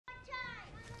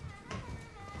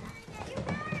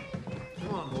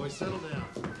on, boys, settle down.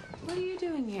 What are you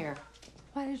doing here?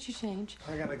 Why did you change?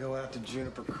 I gotta go out to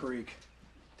Juniper Creek.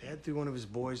 Dad threw one of his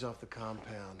boys off the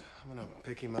compound. I'm gonna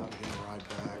pick him up and get a ride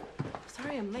back.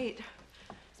 Sorry I'm late.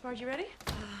 Is Margie ready?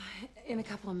 In a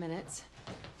couple of minutes.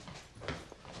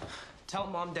 Tell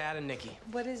Mom, Dad, and Nikki.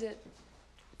 What is it?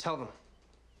 Tell them.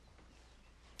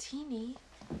 Teeny.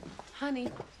 Honey.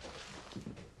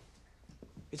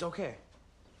 It's okay.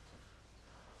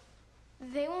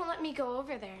 They won't let me go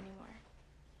over there anymore.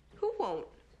 Who won't?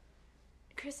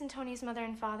 Chris and Tony's mother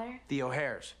and father. The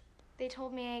O'Hares. They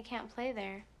told me I can't play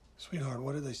there. Sweetheart,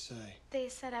 what did they say? They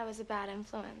said I was a bad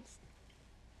influence.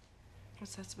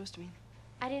 What's that supposed to mean?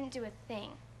 I didn't do a thing.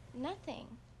 Nothing.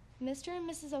 Mr. and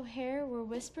Mrs. O'Hare were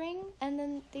whispering, and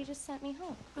then they just sent me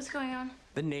home. What's going on?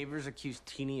 The neighbors accused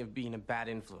Teeny of being a bad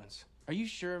influence. Are you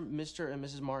sure Mr. and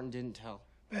Mrs. Martin didn't tell?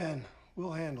 Ben,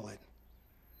 we'll handle it.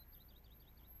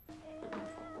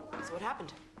 So what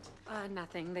happened?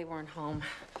 Nothing. They weren't home.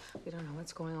 We don't know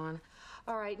what's going on.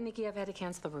 All right, Nikki, I've had to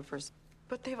cancel the roofers.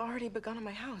 But they've already begun on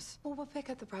my house. Well, we'll pick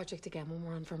up the project again when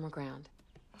we're on firmer ground.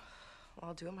 Well,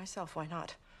 I'll do it myself. Why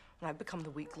not? When I've become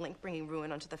the weak link bringing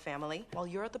ruin onto the family. While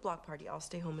you're at the block party, I'll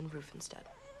stay home and roof instead.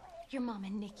 Your mom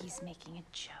and Nikki's making a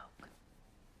joke.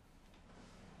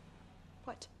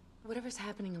 What? Whatever's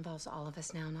happening involves all of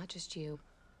us now, not just you.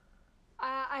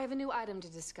 I have a new item to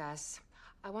discuss.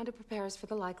 I want to prepare us for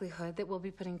the likelihood that we'll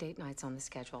be putting date nights on the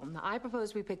schedule. Now, I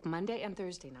propose we pick Monday and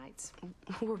Thursday nights.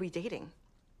 Who are we dating?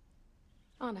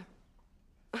 Anna.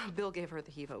 Bill gave her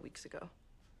the heave-ho weeks ago.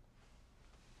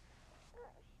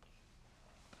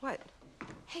 What?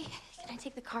 Hey, can I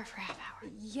take the car for a half hour?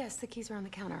 Yes, the keys are on the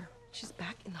counter. She's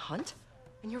back in the hunt?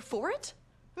 And you're for it?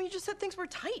 I mean, you just said things were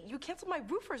tight. You canceled my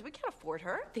roofers. We can't afford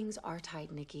her. Things are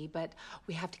tight, Nikki, but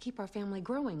we have to keep our family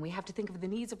growing. We have to think of the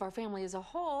needs of our family as a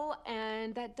whole,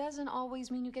 and that doesn't always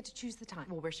mean you get to choose the time.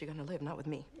 Well, where's she gonna live? Not with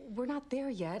me. We're not there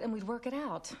yet, and we'd work it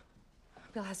out.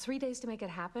 Bill has 3 days to make it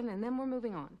happen, and then we're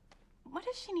moving on. What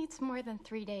if she needs more than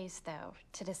 3 days, though,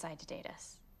 to decide to date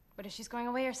us? What if she's going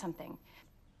away or something?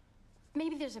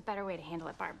 Maybe there's a better way to handle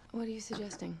it, Barb. What are you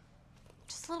suggesting?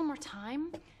 Just a little more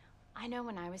time. I know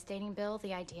when I was dating Bill,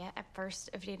 the idea at first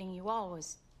of dating you all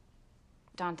was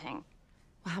daunting.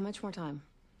 Well, how much more time?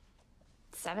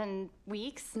 7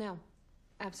 weeks? No,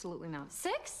 absolutely not.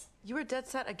 6? You were dead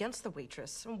set against the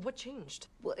waitress. What changed?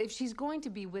 Well, if she's going to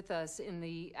be with us in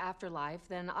the afterlife,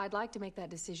 then I'd like to make that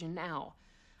decision now.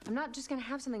 I'm not just gonna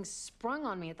have something sprung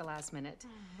on me at the last minute.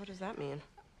 What does that mean?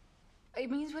 It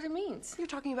means what it means. You're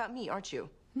talking about me, aren't you?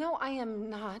 No, I am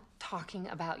not talking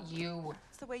about you.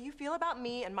 It's the way you feel about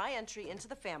me and my entry into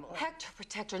the family. Hector,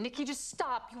 protector, Nikki, just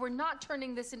stop. You are not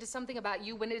turning this into something about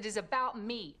you when it is about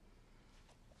me.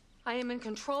 I am in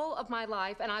control of my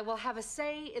life, and I will have a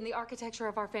say in the architecture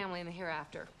of our family in the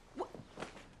hereafter.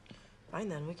 Fine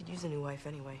then, we could use a new wife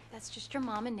anyway. That's just your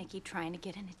mom and Nikki trying to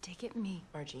get in a dig at me.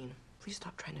 Margine, please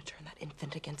stop trying to turn that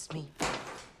infant against me.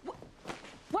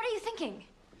 What are you thinking?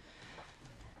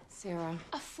 Sarah.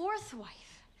 A 4th wife?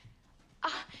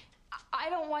 I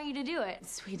don't want you to do it.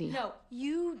 Sweetie. No,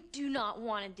 you do not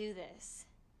want to do this.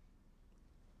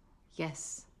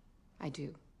 Yes, I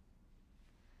do.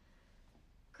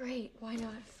 Great, why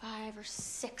not 5 or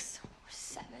 6 or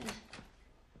 7?